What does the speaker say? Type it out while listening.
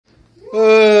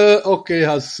اوكي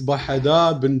هاد الصباح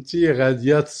هذا بنتي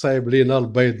غاديه تصايب لينا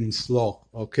البيض مسلوق.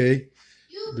 اوكي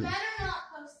You better not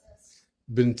post this.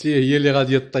 بنتي هي اللي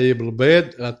غاديه تطيب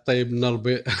البيض، غطيب لنا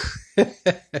البيض. You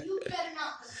better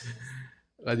not post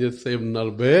this. غاديه تصايب لنا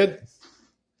البيض.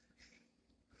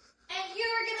 And you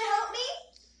are gonna help me?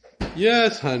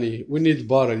 Yes honey, we need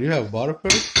butter. You have butter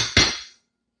first?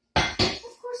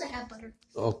 Of course I have butter.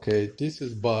 Okay, this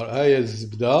is butter. هاي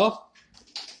الزبده.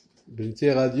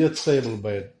 بنتي غاديه تصايب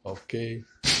البيض. اوكي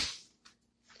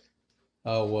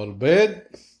ها هو البيض.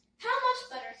 How much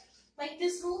butter? Like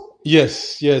this whole?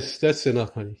 Yes, that's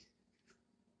enough honey.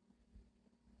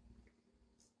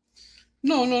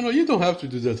 No, you don't have to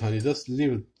do that honey. Just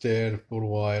leave it there for a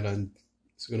while and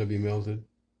it's gonna be melted.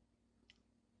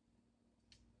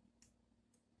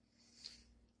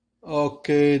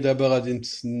 اوكي دابا غادي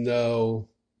نتسناو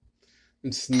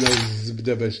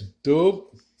الزبده باش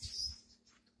تذوب.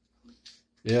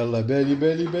 يلا بالي.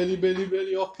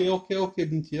 اوكي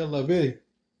بنتي يلا بالي.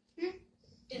 Did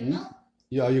it melt?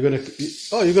 Yeah, you're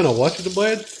gonna wash the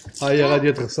بيض. هاي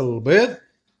غادية تغسل البيض.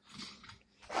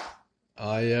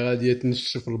 هاي غادية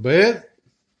تنشف البيض.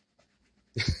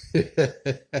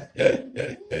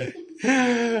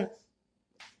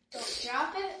 Don't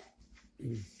drop it.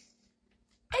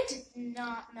 It did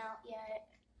not melt yet.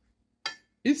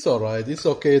 It's alright. It's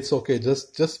okay.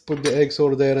 Just put the eggs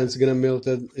over there and it's gonna melt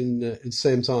it in the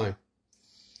same time.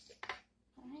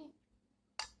 Alright.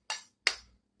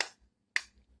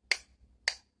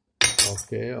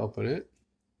 Okay, open it.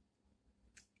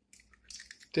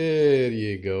 There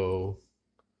you go.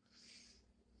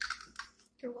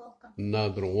 You're welcome.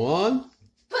 Another one.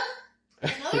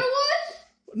 Another one?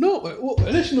 No,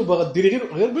 علاش شنو باغا ديري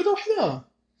غير بيضة وحدة؟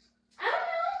 I don't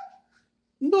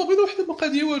know. نو بيضة وحدة ما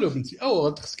قادية والو بنتي.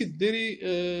 خصك ديري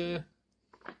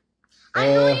I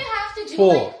know you have to do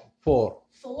four.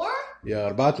 Four? يا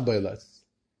 4 البيضات.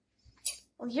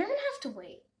 Well, you're gonna have to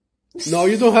wait. No,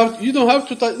 you don't have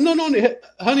to touch. No,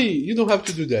 honey, you don't have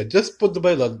to do that. Just put the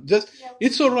بيضات. Yeah.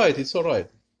 It's alright. Just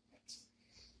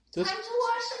Time to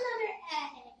wash another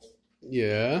egg.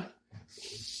 yeah.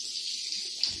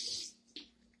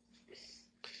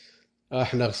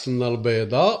 احنا غسلنا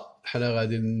البيضة، احنا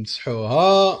غادي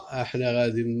نمسحوها، احنا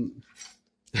غادي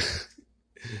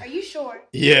Are you sure?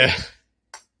 Yeah.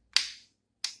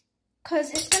 Because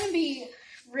it's gonna be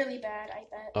really bad, I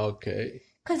bet. Okay.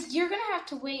 Because you're gonna have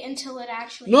to wait until it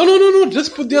actually. No.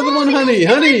 Just put the other one, honey.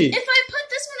 If I put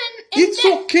this one in, It's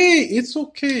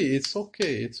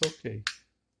okay.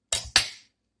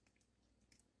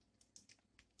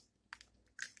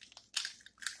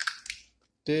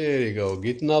 There you go.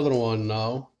 Get another one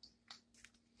now.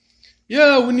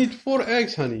 Yeah, we need 4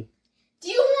 eggs, honey. Do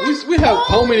you want? We have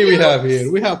how many we have yolks?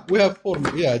 here? We have 4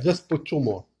 more. Yeah, just put 2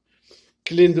 more.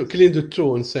 Clean the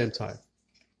 2 on the same time.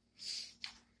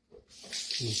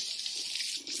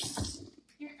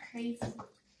 You're crazy.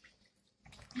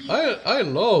 I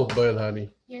love boiled honey.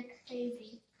 You're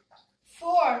crazy.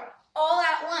 4 all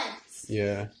at once.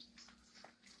 Yeah.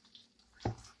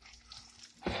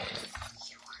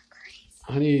 You are crazy.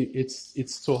 Honey,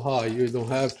 it's too high. You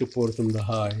don't have to put it on the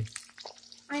high.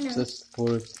 I know. Just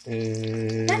put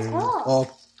it That's all. off.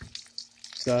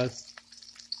 That's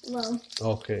Low.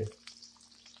 okay.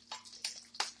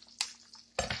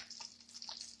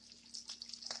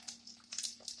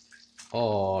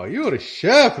 Oh, you're a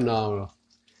chef now.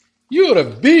 You're a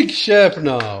big chef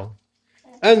now.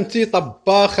 أنت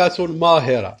طباخة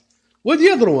ماهرة. What the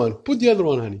other one? Put the other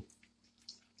one, honey.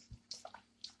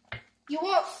 You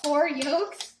want 4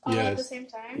 yolks all at the Yes. same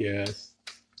time? Yes.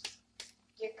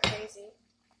 You're crazy.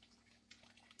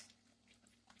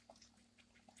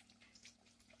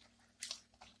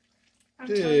 I'm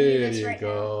telling you There this you right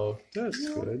go. now. That's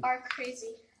You good. are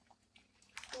crazy.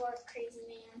 You are a crazy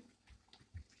man.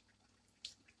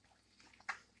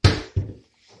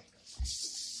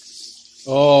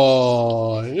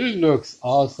 Oh, it looks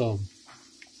awesome.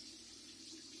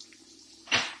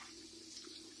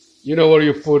 You know where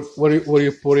you put where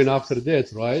you put in after that,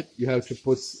 right? You have to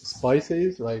put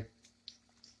spices like.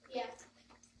 Yeah.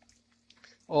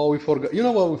 Oh, we forgot. You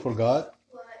know what we forgot?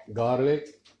 What? Garlic.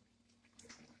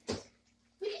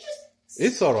 We could just.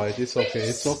 It's all right. It's we could okay.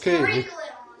 just It's okay. Sprinkle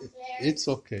it on there. It's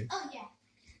okay. Oh yeah.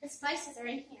 The spices are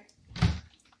in here.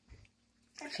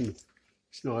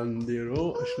 شنو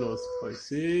غنديرو؟ شنو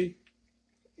spicy?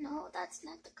 No, that's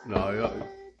not the garlic. No, yeah.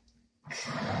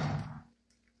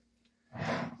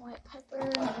 White pepper.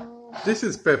 No. This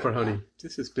is pepper, honey.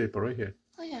 This is pepper right here.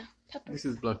 Oh yeah, pepper. This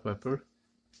is black pepper.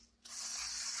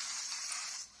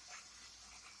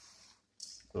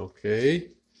 Okay.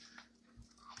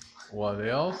 What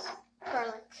else?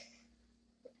 Garlic.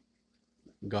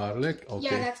 Garlic. Okay.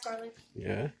 Yeah, that's garlic.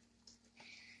 Yeah.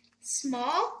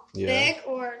 Small, Yeah. big,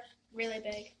 or really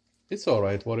big? It's all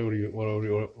right. Whatever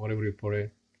you put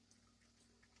in.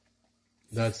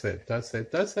 That's it.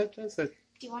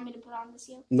 Do you want me to put on this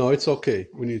yolk? No, it's okay.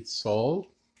 We need salt.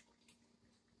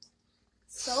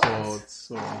 Salt?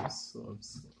 Salt.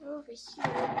 Over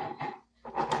here.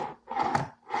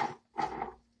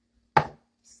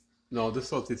 No, the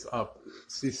salt is up.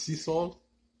 See salt?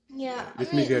 Yeah.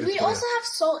 Let me get it we for also have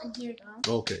salt in here,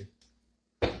 though. Okay.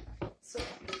 So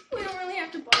we don't really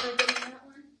have to bother getting that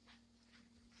one.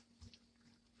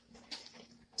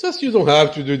 Just you don't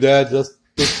have to do that. Just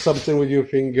take something with your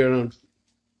finger and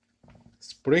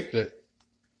sprinkle it.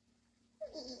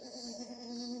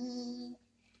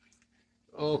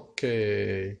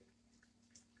 Okay.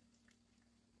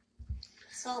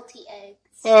 Salty eggs.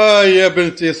 يا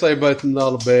بنتي صيبت لنا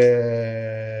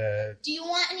البيض. Do you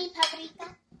want any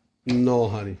paprika? No,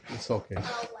 honey. It's okay.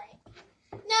 Oh, wait.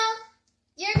 No,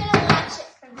 you're gonna watch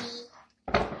it for me.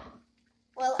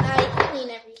 Well, I clean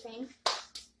everything.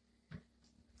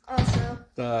 Also,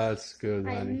 That's good,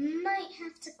 I honey. might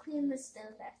have to clean the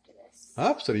stove after this.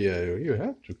 After you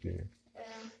have to clean it.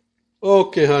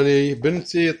 اوكي هاني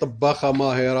بنتي طباخة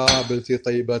ماهرة. بنتي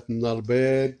طيبات لنا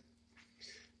البيض.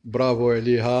 برافو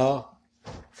عليها.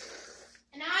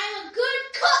 And I'm a good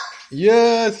cook.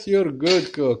 Yes, you're a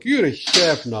good cook. You're a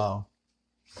chef now.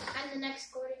 I'm the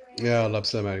next Gordon Ramsay. يلا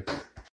بسلام عليكم.